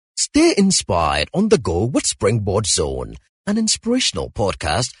Stay inspired on the go with Springboard Zone, an inspirational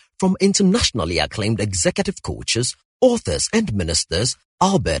podcast from internationally acclaimed executive coaches, authors and ministers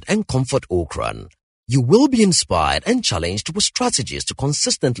Albert and Comfort Okran. You will be inspired and challenged with strategies to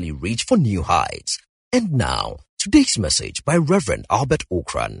consistently reach for new heights. And now, today's message by Reverend Albert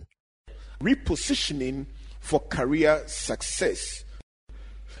Okran. Repositioning for career success.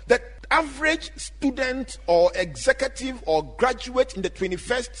 The average student or executive or graduate in the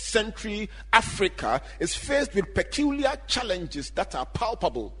 21st century Africa is faced with peculiar challenges that are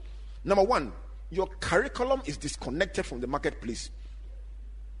palpable. Number one, your curriculum is disconnected from the marketplace.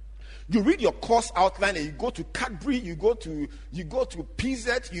 You read your course outline and you go to Cadbury, you go to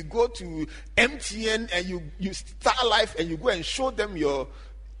PZ, you go to MTN, and you Star Life, and you go and show them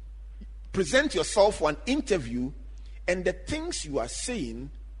present yourself for an interview, and the things you are saying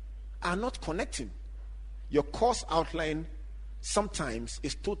are not connecting. Your course outline sometimes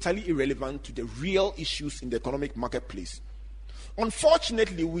is totally irrelevant to the real issues in the economic marketplace.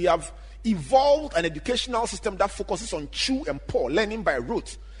 Unfortunately, we have evolved an educational system that focuses on chew and pour, learning by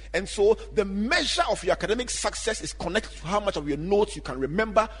rote. And so the measure of your academic success is connected to how much of your notes you can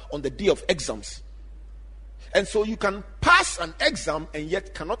remember on the day of exams. And so you can pass an exam and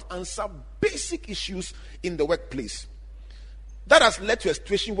yet cannot answer basic issues in the workplace. That has led to a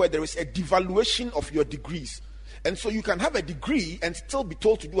situation where there is a devaluation of your degrees. And so you can have a degree and still be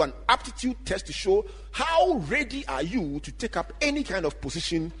told to do an aptitude test to show how ready are you to take up any kind of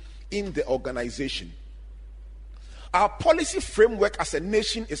position in the organization. Our policy framework as a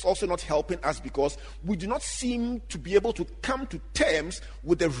nation is also not helping us because we do not seem to be able to come to terms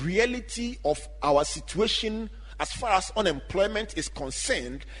with the reality of our situation as far as unemployment is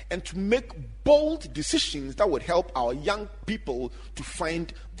concerned, and to make bold decisions that would help our young people to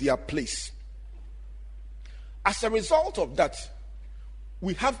find their place. As a result of that,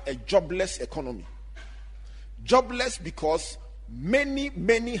 we have a jobless economy. Jobless because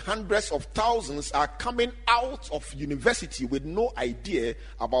many hundreds of thousands are coming out of university with no idea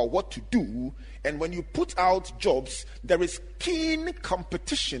about what to do. And when you put out jobs, there is keen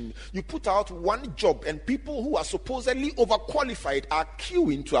competition. You put out one job and people who are supposedly overqualified are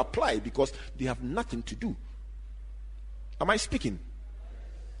queuing to apply because they have nothing to do. Am I speaking?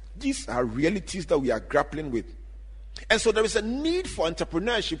 These are realities that we are grappling with. And so there is a need for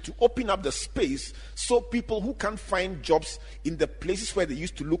entrepreneurship to open up the space so people who can't find jobs in the places where they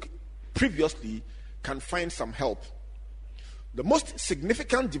used to look previously can find some help. The most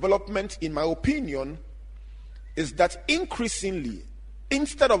significant development, in my opinion, is that increasingly,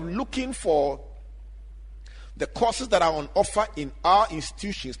 instead of looking for the courses that are on offer in our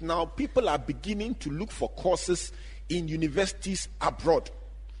institutions, now people are beginning to look for courses in universities abroad.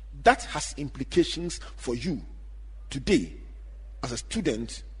 That has implications for you today, as a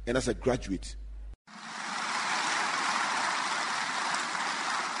student and as a graduate.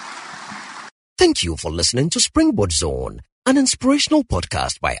 Thank you for listening to Springboard Zone, an inspirational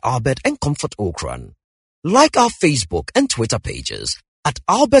podcast by Albert and Comfort Okran. Like our Facebook and Twitter pages at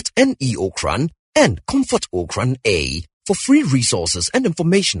Albert N.E. Okran and Comfort Okran A for free resources and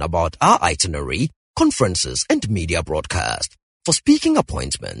information about our itinerary, conferences, and media broadcast. For speaking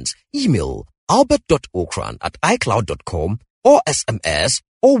appointments, email albert.okran@icloud.com or SMS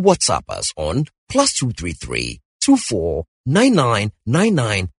or WhatsApp us on +233 24 99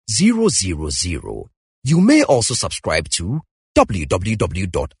 99 000. You may also subscribe to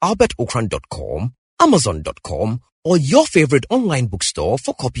www.albertokran.com, amazon.com, or your favorite online bookstore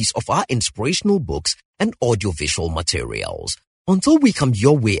for copies of our inspirational books and audiovisual materials. Until we come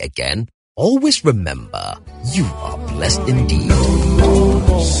your way again, always remember, you are blessed indeed.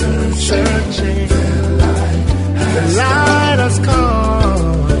 Searching, the light has come.